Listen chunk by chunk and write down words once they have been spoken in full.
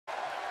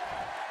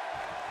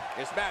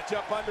This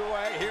matchup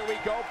underway. Here we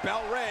go.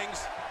 Bell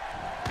rings.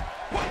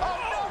 Oh,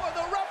 no! And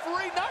the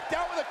referee knocked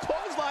out with a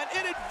clothesline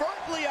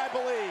inadvertently, I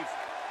believe.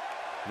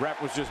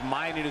 Rep was just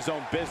minding his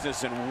own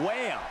business, and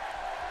wham!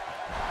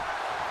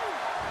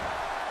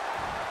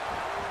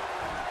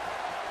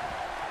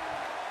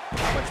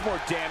 How much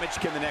more damage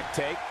can the neck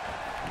take?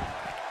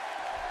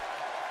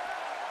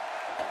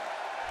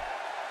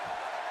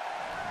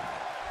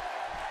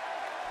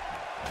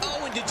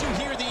 Oh, and did you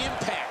hear the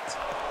impact?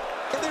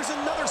 And there's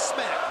another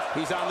smack.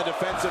 He's on the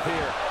defensive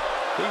here.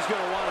 He's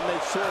going to want to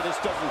make sure this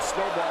doesn't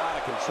snowball out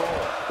of control.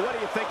 What do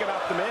you think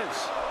about The Miz?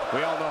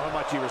 We all know how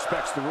much he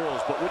respects the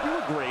rules, but would you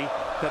agree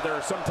that there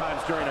are some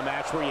times during a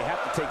match where you have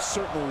to take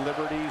certain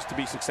liberties to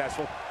be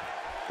successful?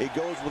 It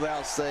goes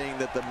without saying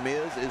that The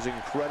Miz is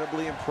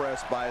incredibly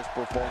impressed by his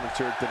performance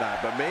here tonight.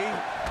 But me,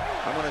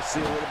 I'm going to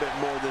see a little bit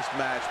more of this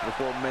match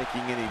before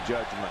making any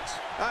judgments.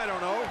 I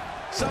don't know.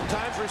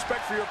 Sometimes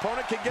respect for your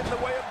opponent can get in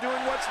the way of doing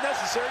what's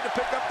necessary to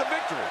pick up the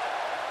victory.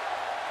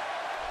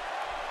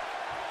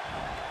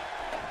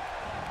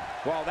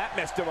 Well, that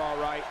missed him all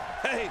right.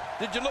 Hey,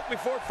 did you look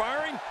before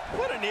firing?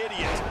 What an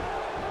idiot.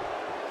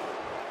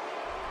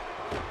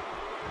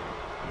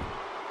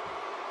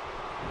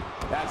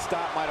 That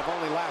stop might have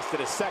only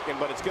lasted a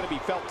second, but it's going to be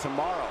felt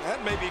tomorrow.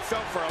 That may be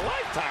felt for a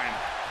lifetime.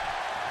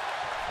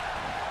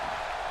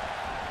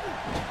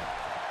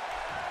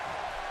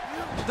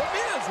 The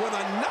Miz with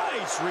a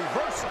nice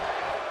reversal.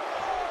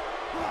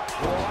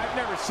 Well, I've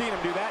never seen him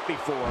do that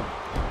before.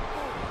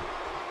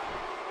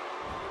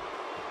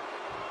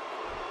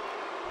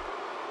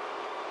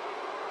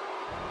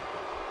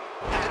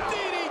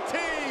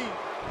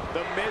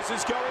 The Miz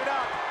is going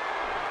up.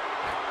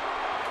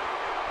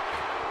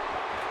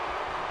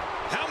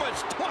 How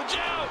much? Watch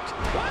out!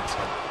 What?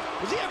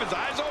 Does he have his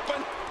eyes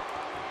open?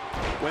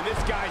 When this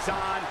guy's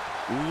on,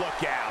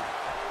 look out.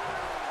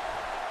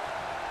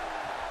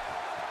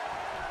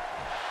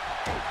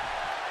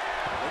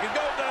 Look at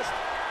Goldust.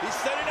 He's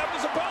setting up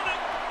his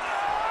opponent.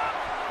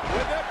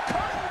 With a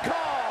curtain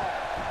call.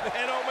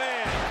 And oh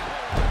man,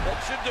 that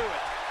should do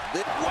it.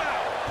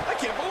 Wow, I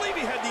can't believe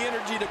he had the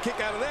energy to kick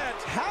out of that.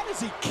 How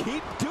does he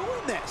keep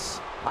doing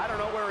this? I don't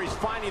know where he's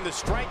finding the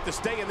strength to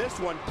stay in this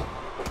one.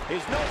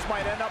 His nose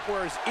might end up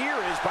where his ear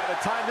is by the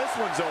time this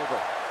one's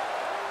over.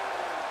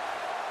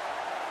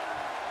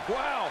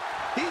 Wow,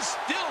 he's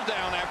still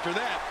down after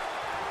that.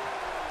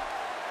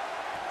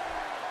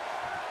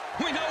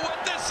 We know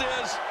what this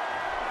is.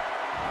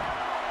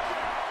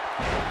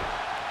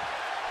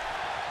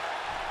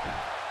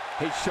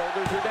 His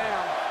shoulders are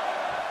down.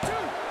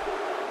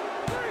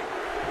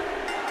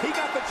 He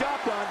got the job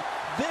done.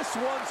 This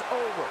one's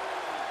over.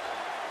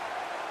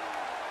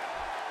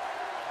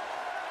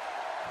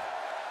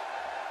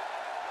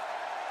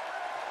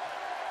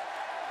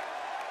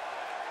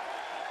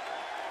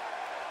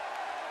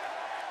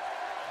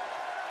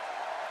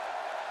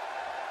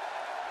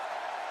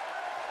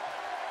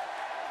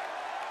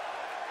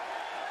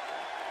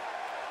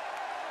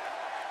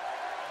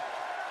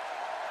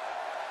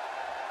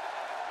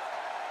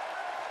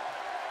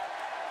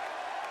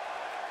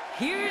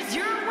 Here's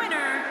your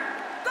winner,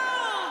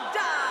 Goldust!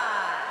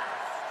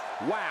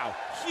 Wow,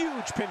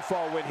 huge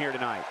pinfall win here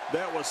tonight.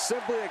 That was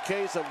simply a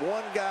case of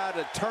one guy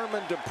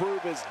determined to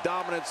prove his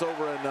dominance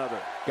over another.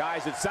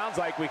 Guys, it sounds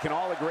like we can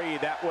all agree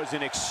that was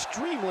an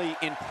extremely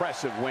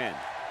impressive win.